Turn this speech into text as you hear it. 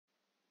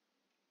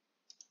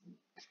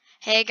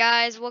Hey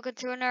guys, welcome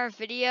to another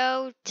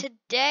video.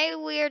 Today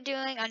we are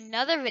doing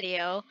another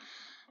video.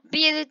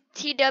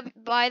 BTW,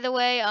 by the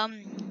way,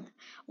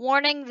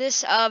 warning,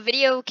 this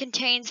video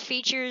contains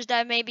features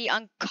that may be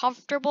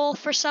uncomfortable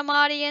for some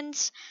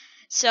audience.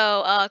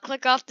 So,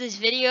 click off this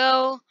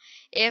video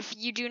if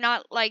you do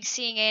not like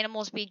seeing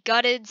animals be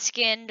gutted,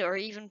 skinned, or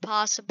even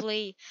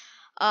possibly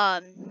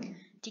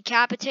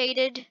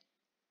decapitated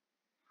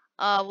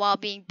while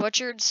being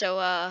butchered.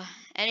 So,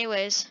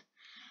 anyways,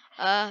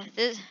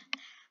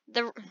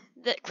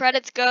 the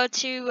credits go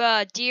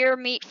to Deer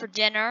Meat for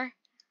Dinner.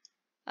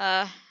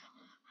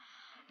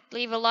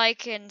 Leave a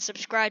like and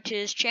subscribe to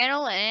his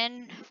channel,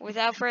 and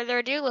without further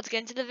ado, let's get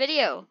into the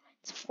video.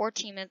 It's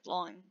 14 minutes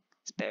long.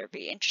 This better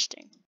be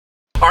interesting.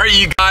 Alright,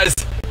 you guys,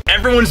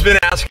 everyone's been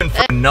asking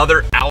for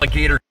another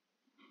alligator.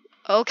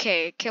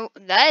 Okay,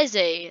 that is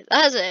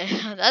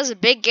a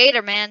big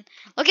gator, man.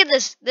 Look at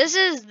this. This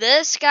is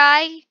this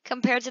guy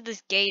compared to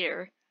this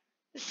gator.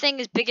 This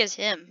thing is big as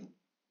him.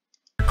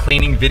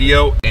 Cleaning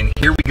video, and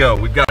here we go.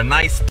 We've got a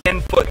nice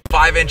 10-foot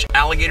 5-inch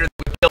alligator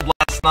that we killed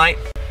last night.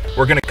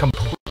 We're gonna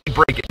completely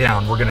break it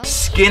down. We're gonna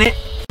skin it,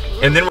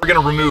 and then we're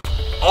gonna remove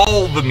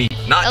all the meat,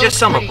 not just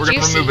some of it. We're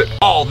gonna remove it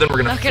all. Then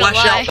we're gonna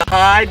flesh out the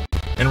hide,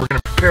 and we're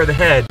gonna prepare the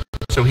head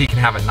so he can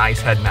have a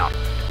nice head mount.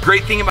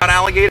 Great thing about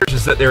alligators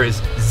is that there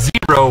is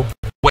zero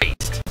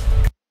waste.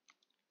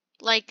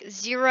 Like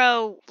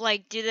zero,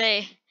 like do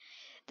they?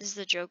 This is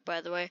a joke,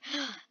 by the way.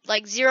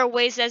 Like zero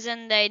waste, as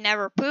in they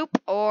never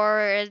poop,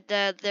 or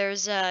that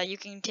there's you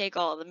can take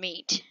all the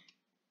meat.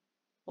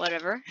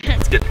 Whatever.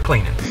 Let's get to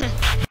cleaning.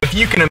 If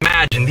you can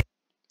imagine,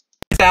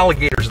 these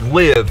alligators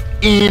live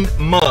in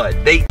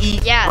mud. They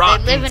eat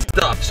rotten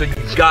stuff, so you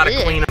gotta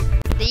clean them.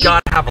 You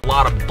gotta have a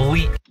lot of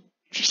bleach.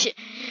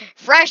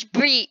 fresh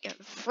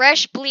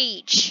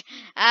bleach.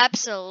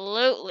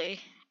 Absolutely.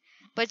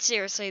 But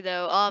seriously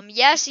though,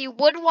 yes, you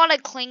would want to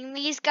clean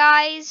these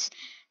guys,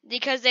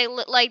 because they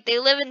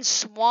live in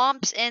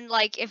swamps, and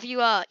like if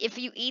you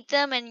eat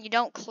them and you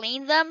don't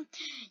clean them,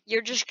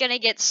 you're just gonna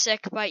get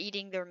sick by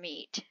eating their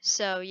meat.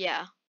 So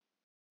yeah.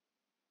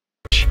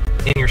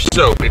 In your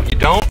soap, if you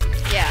don't,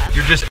 yeah,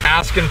 you're just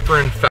asking for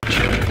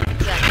infection.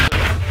 Exactly.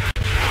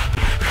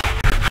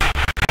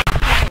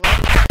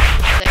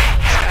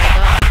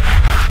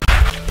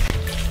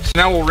 So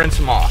now we'll rinse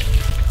them off.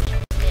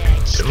 Yeah,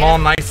 get them all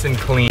nice and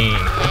clean.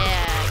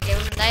 Yeah, get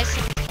them nice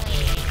and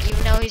clean,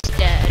 even though he's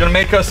dead. Gonna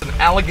make us an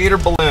alligator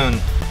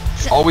balloon.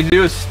 All we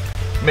do is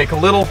make a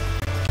little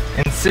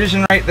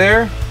incision right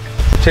there.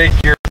 Take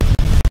your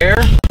hair.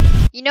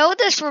 You know what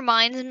this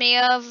reminds me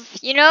of?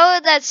 You know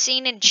that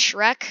scene in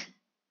Shrek?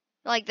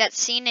 Like that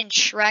scene in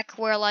Shrek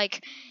where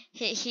like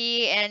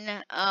he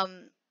and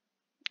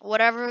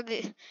whatever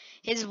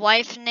his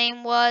wife's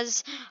name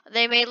was,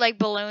 they made like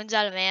balloons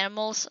out of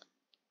animals.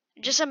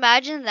 Just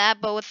imagine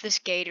that, but with this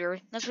gator.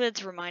 That's what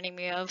it's reminding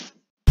me of.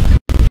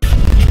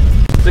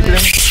 Stick it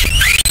in.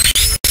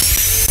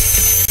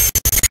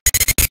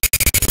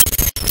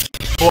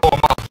 Blow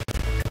them up.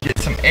 Get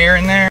some air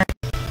in there.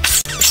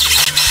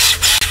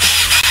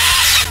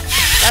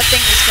 That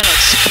thing is gonna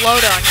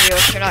explode on you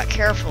if you're not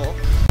careful.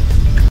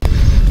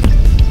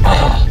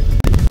 Oh,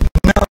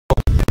 no.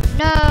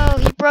 No,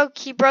 he broke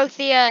the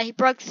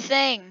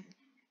thing.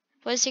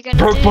 What is he gonna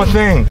do? Broke my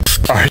thing.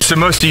 Alright, so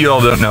most of you all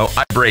don't know,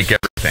 I break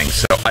everything.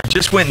 So I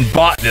just went and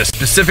bought this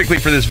specifically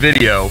for this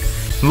video.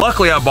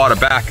 Luckily I bought a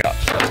backup,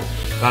 so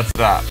that's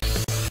that.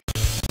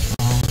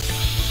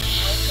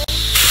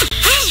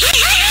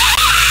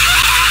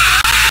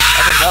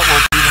 I think that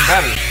works even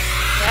better.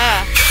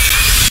 Yeah.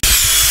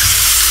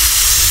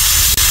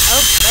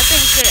 Oh, that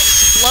thing's gonna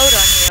explode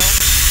on you.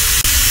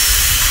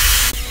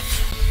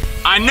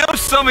 I know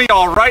some of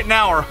y'all right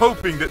now are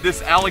hoping that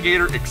this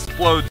alligator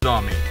explodes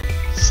on me.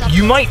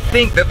 You might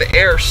think that the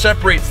air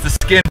separates the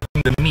skin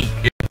from the meat.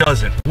 It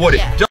doesn't. What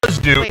it does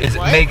do is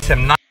it makes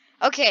him not.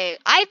 Okay,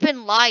 I've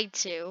been lied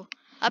to.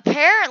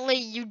 Apparently,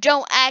 you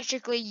don't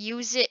actually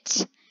use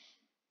it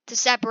to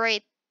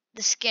separate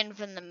the skin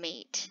from the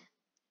meat.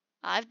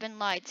 I've been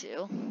lied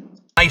to.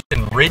 Nice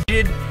and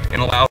rigid,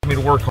 and allows me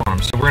to work on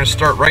him. So we're gonna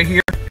start right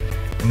here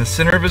in the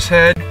center of his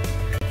head,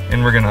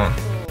 and we're gonna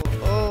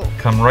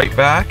come right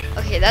back.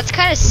 Okay, that's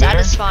kind of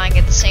satisfying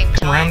at the same time.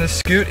 Come around this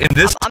scoot, and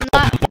this I'm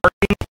not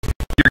marking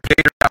your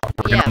gator out.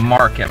 We're gonna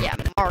mark him. Yeah,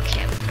 mark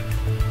him.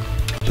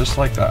 Just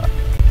like that.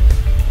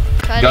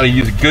 You gotta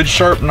use a good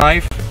sharp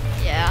knife.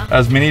 Yeah.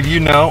 As many of you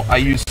know, I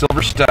use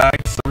silver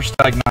stag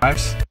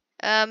knives.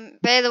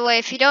 By the way,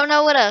 if you don't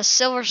know what a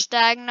silver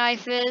stag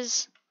knife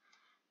is,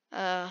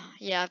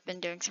 yeah, I've been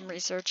doing some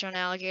research on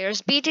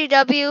alligators.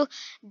 BTW,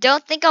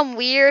 don't think I'm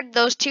weird.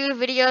 Those 2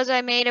 videos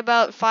I made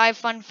about 5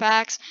 fun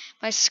facts,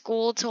 my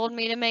school told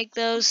me to make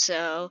those,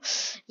 so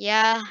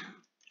yeah.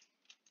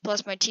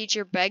 Plus my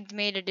teacher begged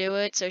me to do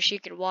it so she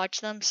could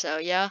watch them, so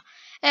yeah.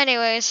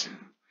 Anyways,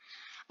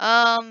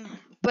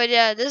 but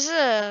yeah, this is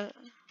a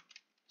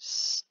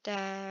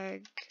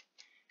stag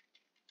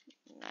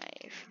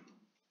knife.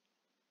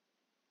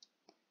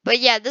 But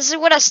yeah, this is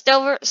what a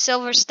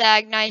silver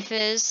stag knife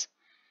is.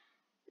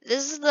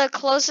 This is the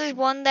closest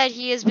one that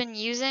he has been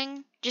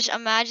using. just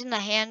imagine the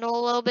handle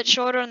a little bit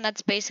shorter, and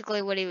that's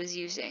basically what he was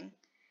using.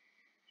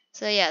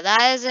 So yeah,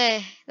 that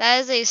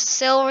is a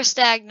silver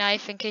stag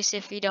knife, in case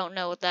if you don't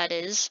know what that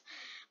is.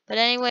 But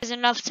anyways,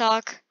 enough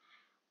talk.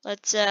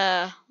 Let's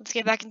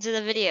get back into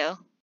the video.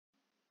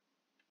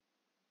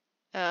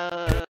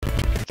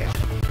 Okay.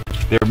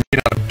 They're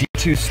made out of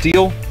D2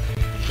 steel.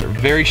 They're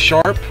very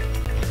sharp,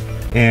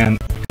 and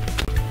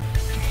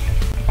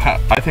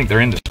I think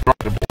they're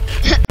indestructible.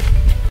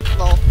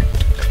 Lol.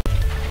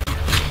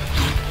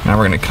 Now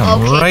we're gonna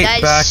come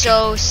right back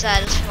so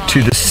satisfying.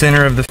 to the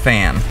center of the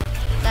fan.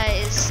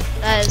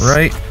 That is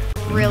right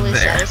really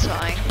there.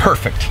 satisfying.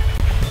 Perfect.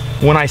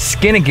 When I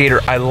skin a gator,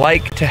 I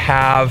like to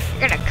have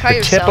You're gonna cut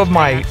the tip of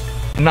my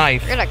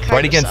knife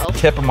right against yourself. the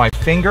tip of my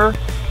finger,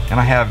 and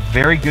I have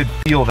very good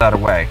feel that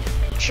away.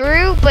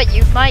 True, but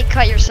you might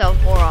cut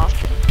yourself more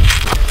often.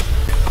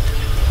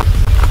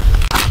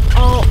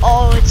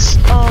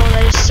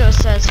 That is so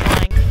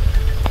satisfying.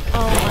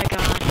 Oh my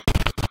god.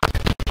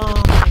 Oh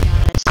my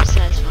god, that's so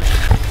satisfying.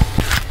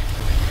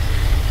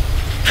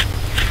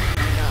 Oh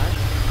my god.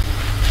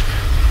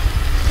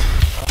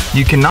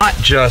 You cannot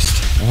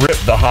just rip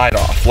the hide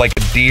off like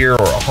a deer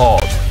or a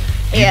hog.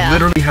 You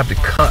literally have to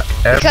cut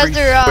every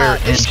square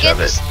inch of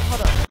it.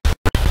 Hold on.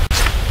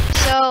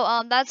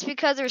 So, that's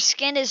because their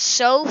skin is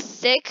so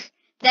thick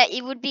that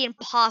it would be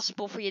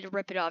impossible for you to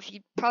rip it off.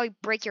 You'd probably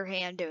break your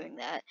hand doing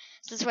that.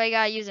 So that's why you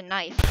gotta use a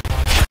knife.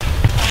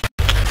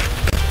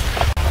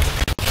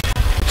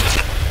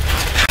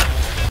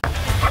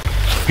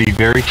 Be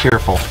very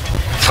careful.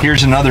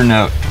 Here's another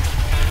note.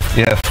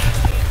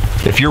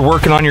 If you're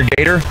working on your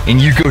gator and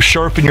you go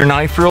sharpen your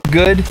knife real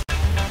good,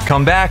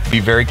 come back,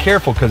 be very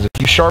careful, because if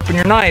you sharpen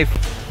your knife,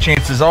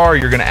 chances are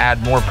you're gonna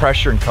add more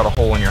pressure and cut a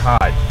hole in your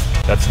hide.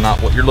 That's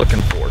not what you're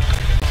looking for.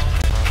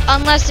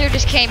 Unless they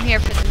just came here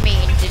for the meat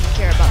and didn't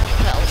care about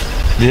the pelt.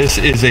 This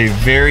is a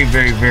very,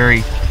 very,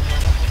 very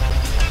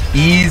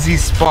easy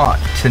spot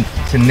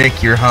to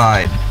nick your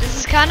hide. This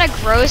is kind of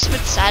gross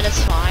but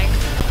satisfying.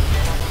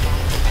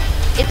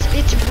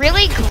 It's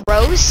really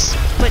gross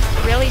but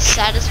really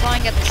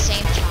satisfying at the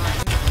same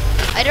time.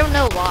 I don't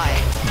know why.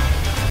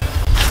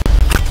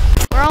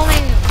 We're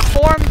only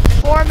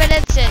 4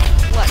 minutes and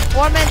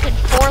 4 minutes and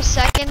 4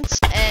 seconds,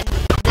 and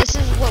this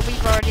is what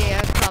we've already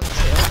come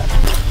to.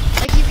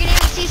 Like, you can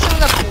even see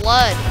some of the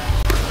blood.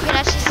 You can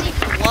actually see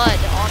blood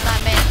on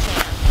that man's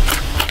hand.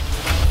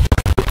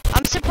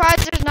 I'm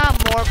surprised there's not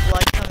more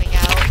blood coming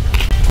out.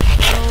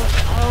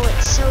 Oh,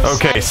 it's so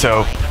Okay,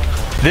 satisfying.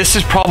 so this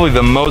is probably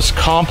the most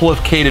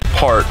complicated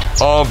part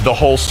of the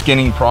whole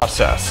skinning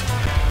process.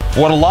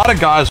 What a lot of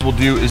guys will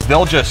do is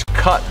they'll just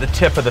cut the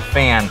tip of the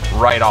fan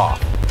right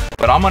off.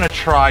 But I'm gonna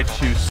try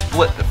to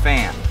split the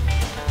fan.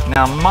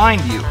 Now,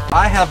 mind you,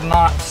 I have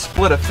not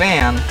split a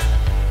fan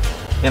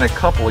in a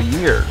couple of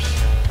years,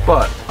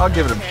 but I'll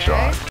give it a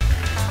shot.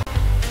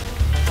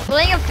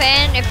 Splitting a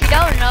fan, if you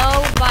don't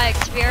know by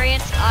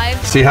experience,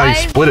 See how you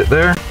split it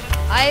there?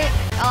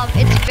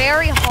 It's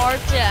very hard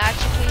to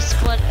actually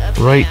split a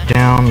fan. Right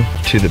down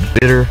to the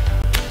bitter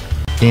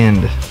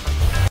end.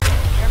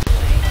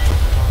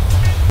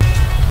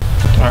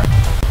 All right.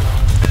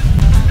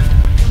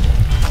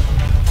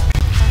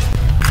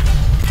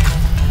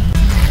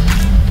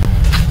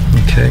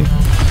 Okay.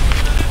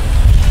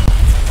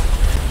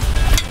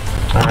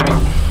 All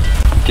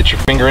right. Get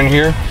your finger in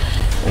here,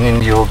 and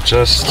then you'll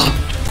just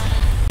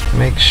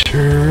make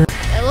sure.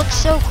 It looks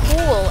so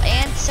cool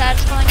and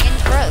satisfying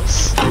and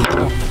gross.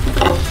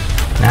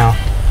 Now,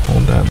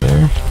 hold that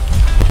there.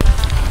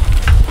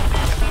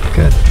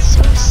 Good. It's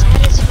so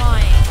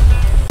satisfying.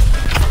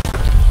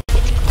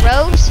 It's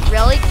gross,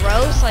 really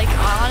gross. Like,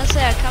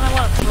 honestly, I kind of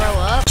want to throw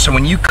up. So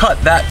when you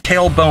cut that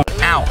tailbone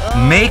out,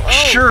 make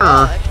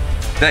sure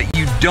that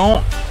you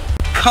don't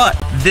cut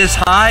this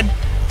hide,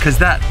 because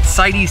that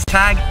CITES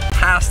tag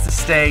has to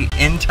stay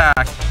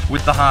intact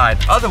with the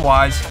hide.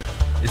 Otherwise,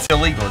 it's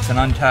illegal. It's an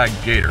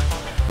untagged gator.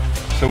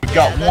 So we've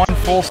got one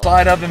full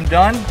side of him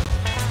done.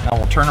 Now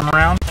we'll turn him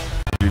around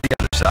and do the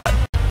other side.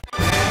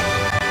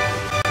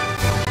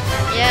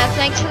 Yeah,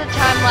 thanks for the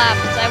time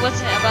lapse. I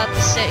wasn't about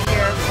to sit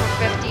here for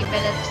 50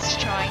 minutes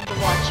trying to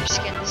watch you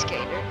skin this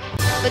gator.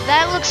 But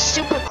that looks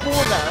super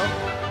cool though.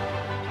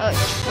 Oh, it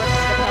just flips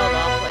the pelt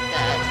off like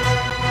that.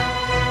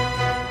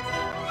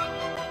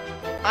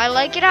 I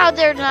like it how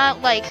they're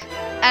not like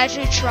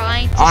actually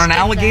trying to On an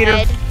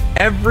alligator,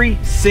 every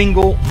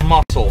single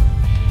muscle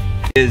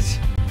is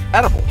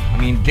edible. I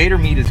mean, gator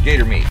meat is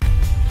gator meat.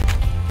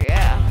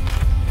 Yeah.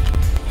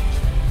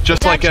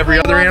 Just like every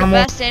other animal. The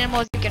best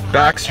animals you can hunt.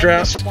 Back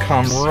straps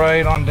come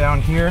right on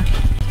down here.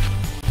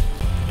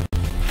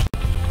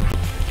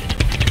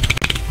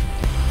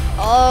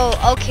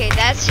 Oh, okay,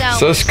 that sounds.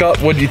 So Scott,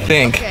 what do you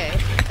think? Okay,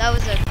 that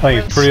was a.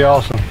 Hey, pretty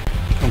awesome.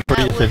 I'm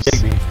pretty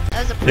addicting.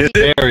 That was a pretty.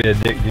 Very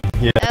addicting.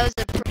 Yeah. That was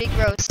a pretty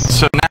gross.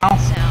 So now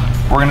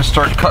sound. we're gonna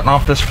start cutting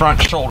off this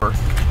front shoulder.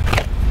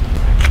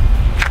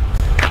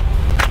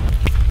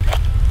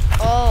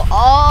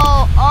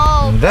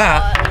 Oh.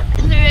 That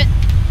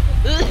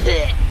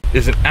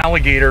is an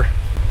alligator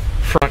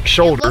front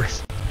shoulder.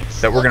 It's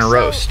that we're gonna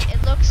roast.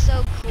 It looks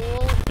so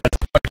cool,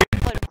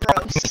 but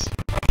gross.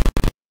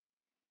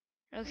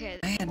 Okay.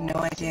 I had no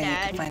idea you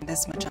could find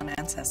this much on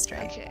Ancestry.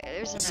 Okay,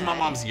 there's This is my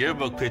mom's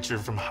yearbook picture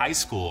from high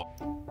school.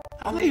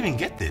 How'd they even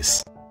get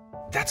this?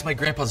 That's my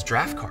grandpa's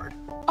draft card.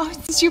 Oh, is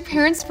this your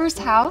parents' first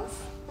house?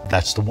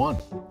 That's the one.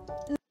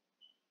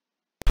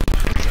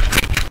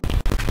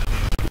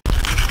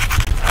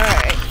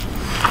 Alright.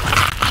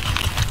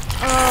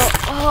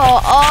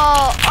 Oh,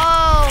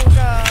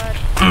 God.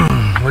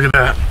 Look at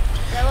that.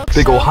 That looks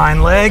Big so ol'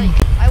 hind leg. really-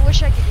 I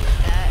wish I could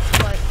eat that,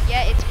 but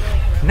yeah, it's really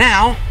gross.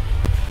 Now,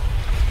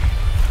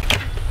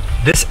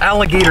 this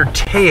alligator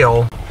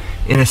tail,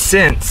 in a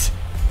sense,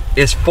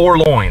 is 4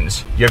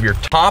 loins. You have your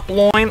top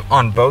loin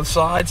on both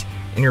sides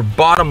and your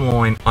bottom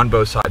loin on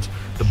both sides.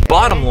 The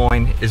bottom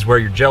loin is where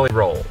your jelly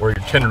roll, where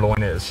your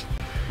tenderloin is.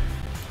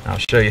 I'll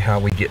show you how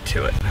we get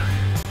to it.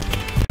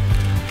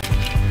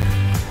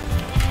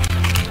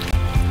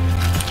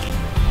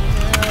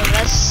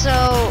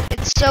 Oh,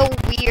 it's so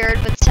weird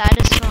but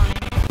satisfying.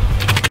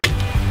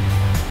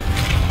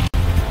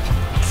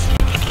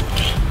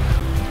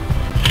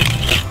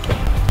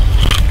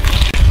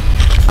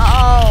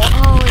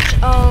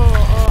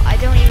 Oh, I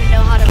don't even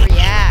know how to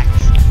react.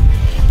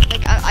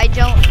 Like, I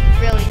don't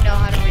really know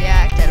how to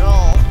react at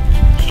all.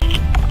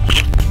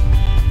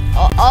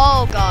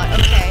 Oh God,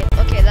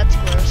 okay, that's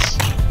gross.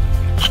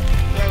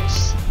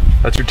 Gross.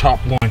 That's your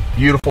top loin.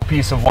 Beautiful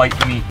piece of white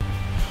meat.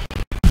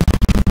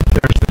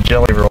 There's the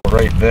jelly roll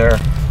right there.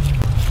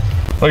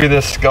 Look at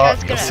this,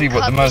 Scott. You'll see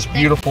what the most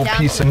beautiful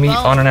piece of meat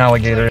on an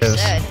alligator is.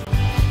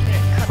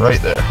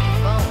 Right there.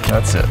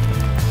 That's it.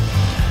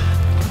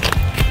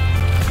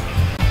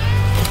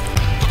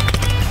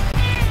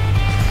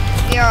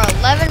 We are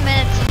 11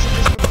 minutes into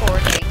this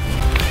recording.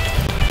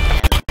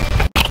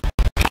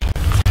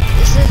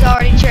 This has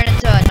already turned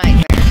into a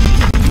nightmare.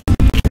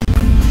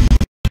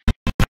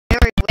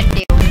 Very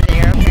windy over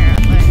there,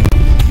 apparently.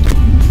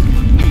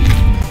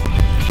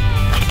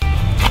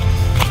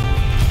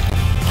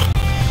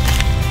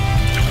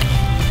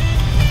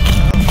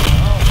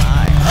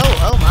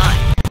 Oh my.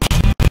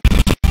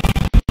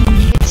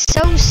 It's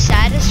so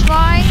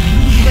satisfying,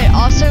 but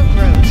also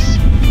gross.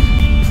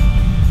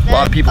 A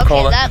lot of people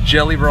call that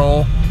jelly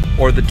roll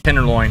or the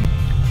tenderloin.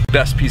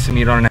 Best piece of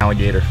meat on an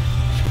alligator.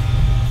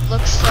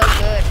 Looks so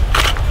good.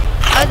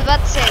 I was about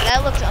to say,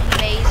 that looks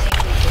amazingly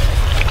good.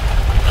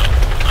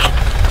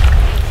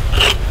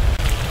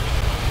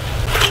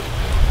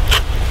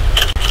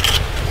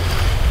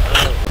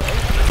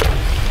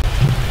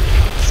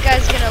 This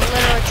guy's gonna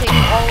literally take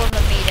all of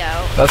the meat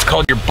out. That's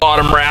called your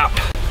bottom wrap.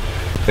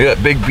 Look at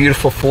that big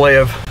beautiful fillet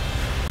of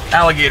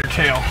alligator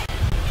tail.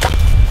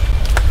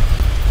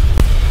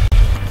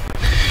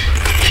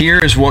 Here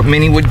is what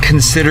many would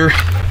consider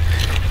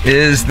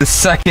is the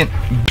second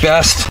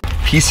best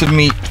piece of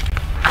meat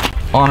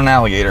on an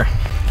alligator.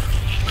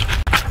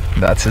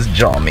 That's his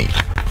jaw meat.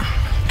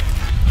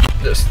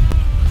 Just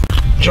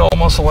jaw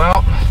muscle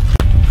out.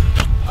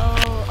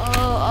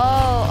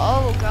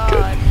 Oh God.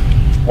 Good.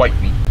 White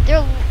meat.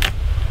 They're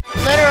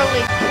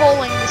literally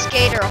pulling this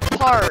gator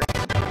apart.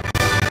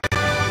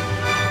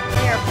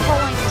 They are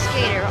pulling this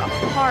gator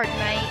apart,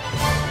 mate.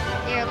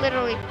 They are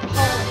literally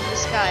pulling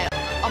this guy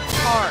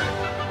apart.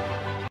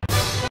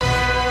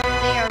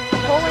 They are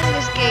pulling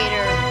this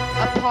gator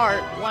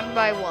apart one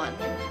by one.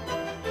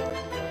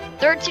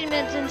 13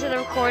 minutes into the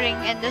recording,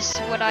 and this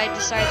is what I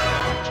decided to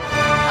watch.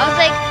 I was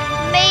like,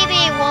 maybe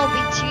it won't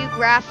be too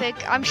graphic.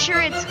 I'm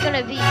sure it's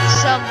gonna be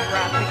some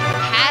graphic. It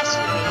has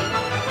to be.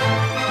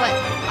 But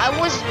I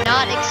was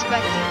not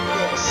expecting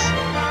this.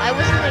 I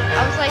was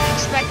like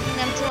expecting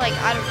them to, like,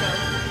 I don't know,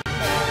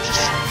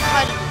 just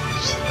cut.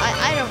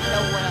 I don't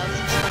know what I was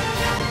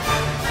expecting.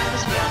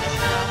 Let's be honest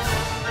though.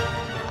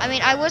 I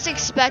mean, I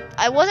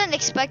wasn't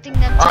expecting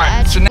them to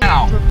actually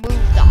remove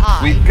the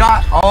eye. We've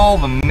got all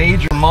the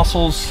major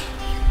muscles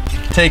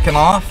taken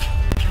off.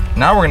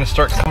 Now we're gonna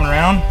start coming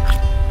around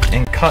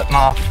and cutting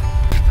off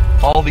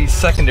all these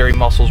secondary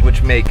muscles,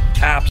 which make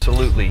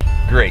absolutely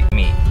great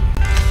meat.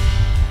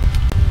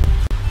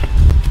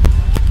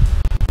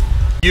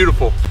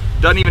 Beautiful.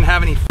 Doesn't even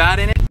have any fat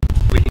in it.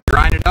 We can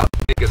grind it up,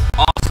 make it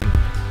awesome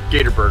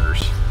gator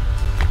burgers.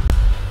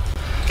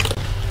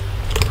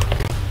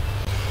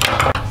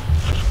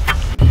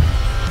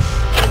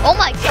 Oh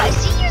my God,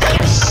 is he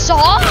using a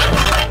saw?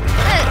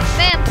 That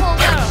man pulled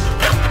out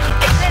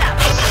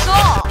a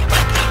saw.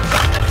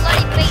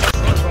 Bloody face.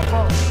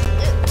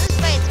 This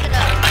man's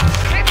gonna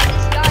rip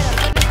this guy to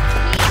living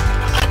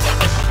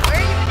pieces.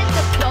 Where even is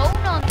the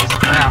bone on this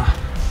guy? Now,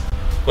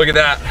 look at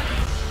that.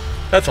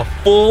 That's a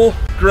full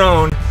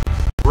grown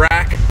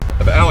rack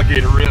of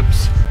alligator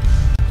ribs.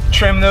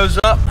 Trim those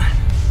up,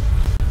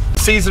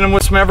 season them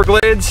with some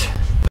Everglades.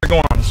 They're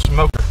going on the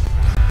smoker.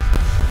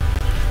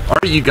 All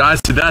right, you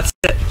guys, so that's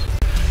it.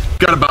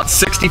 Got about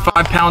 65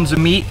 pounds of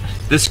meat.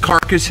 This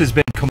carcass has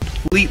been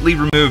completely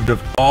removed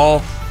of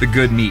all the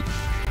good meat.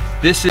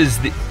 This is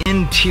the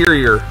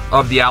interior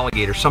of the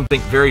alligator,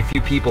 something very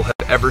few people have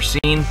ever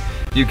seen.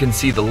 You can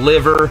see the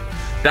liver.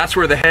 That's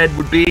where the head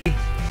would be.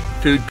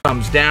 Food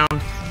comes down.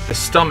 the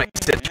stomach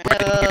sits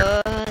right in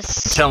here. I'm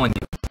telling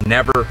you,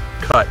 never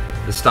cut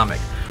the stomach.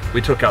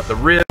 We took out the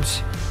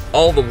ribs,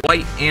 all the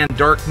white and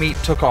dark meat,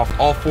 took off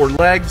all 4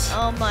 legs.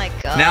 Oh my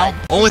god. Now,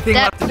 only thing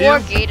that left to poor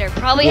do, gator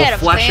probably we'll had a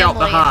flesh out the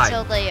family hide.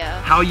 until they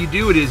How you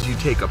do it is you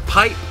take a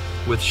pipe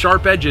with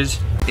sharp edges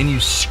and you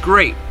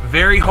scrape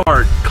very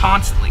hard,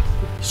 constantly.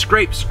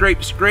 Scrape,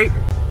 scrape, scrape,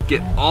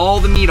 get all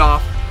the meat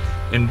off,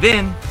 and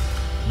then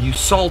you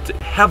salt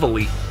it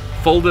heavily,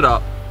 fold it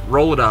up,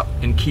 roll it up,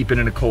 and keep it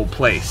in a cold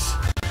place.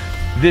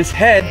 This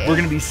head we're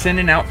gonna be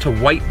sending out to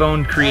White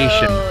Bone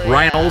Creation.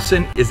 Ryan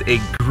Olson is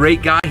a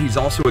great guy. He's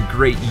also a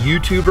great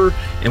YouTuber.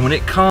 And when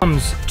it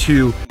comes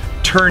to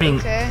turning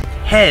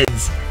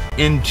heads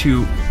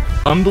into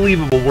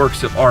unbelievable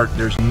works of art,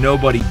 there's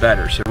nobody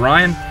better. So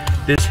Ryan,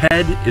 this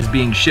head is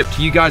being shipped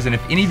to you guys. And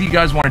if any of you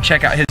guys want to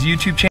check out his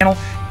YouTube channel,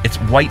 it's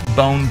White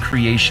Bone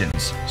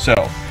Creations. So,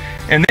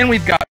 and then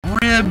we've got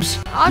ribs,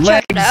 I'll legs,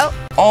 check it out.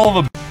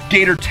 all the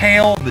gator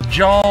tail, the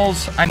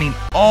jaws, I mean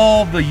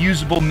all the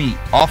usable meat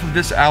off of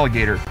this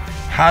alligator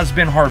has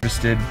been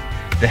harvested.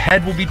 The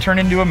head will be turned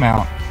into a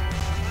mount.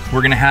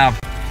 We're gonna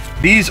have,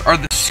 these are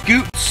the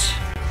scoots,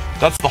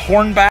 that's the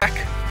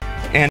hornback,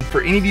 and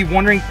for any of you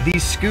wondering,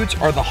 these scoots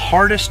are the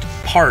hardest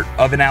part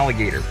of an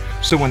alligator.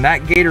 So when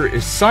that gator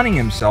is sunning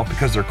himself,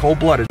 because they're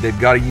cold-blooded, they've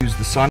got to use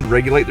the sun to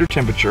regulate their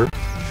temperature.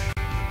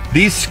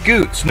 These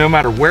scoots, no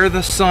matter where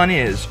the sun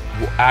is,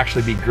 will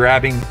actually be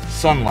grabbing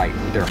sunlight.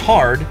 They're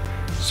hard,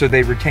 so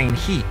they retain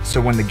heat. So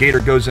when the gator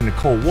goes into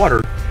cold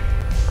water,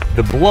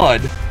 the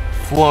blood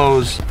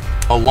flows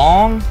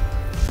along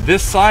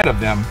this side of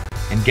them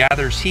and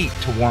gathers heat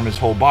to warm his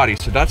whole body.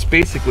 So that's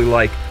basically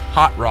like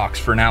hot rocks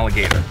for an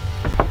alligator.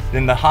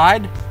 Then the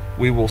hide,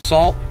 we will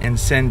salt and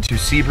send to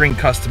Sebring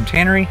Custom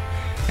Tannery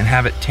and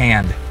have it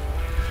tanned.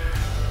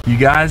 You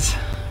guys,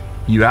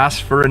 you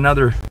asked for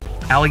another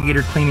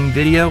alligator cleaning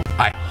video.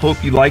 I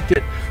hope you liked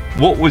it.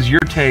 What was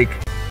your take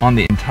on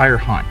the entire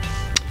hunt?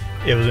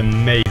 It was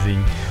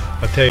amazing.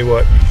 I'll tell you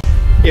what,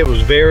 it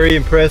was very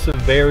impressive,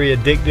 very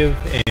addictive,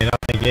 and I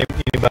think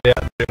anybody out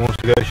there that wants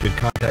to go should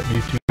contact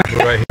these two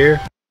people right here.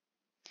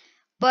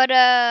 But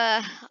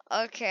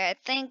okay, I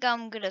think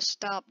I'm gonna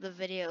stop the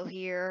video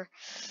here.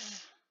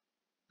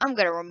 I'm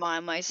gonna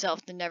remind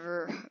myself to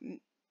never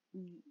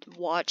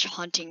watch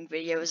hunting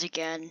videos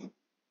again.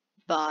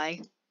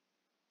 Bye.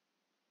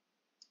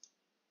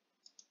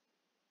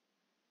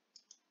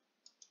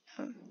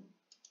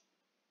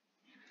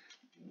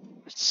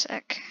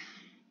 Sec.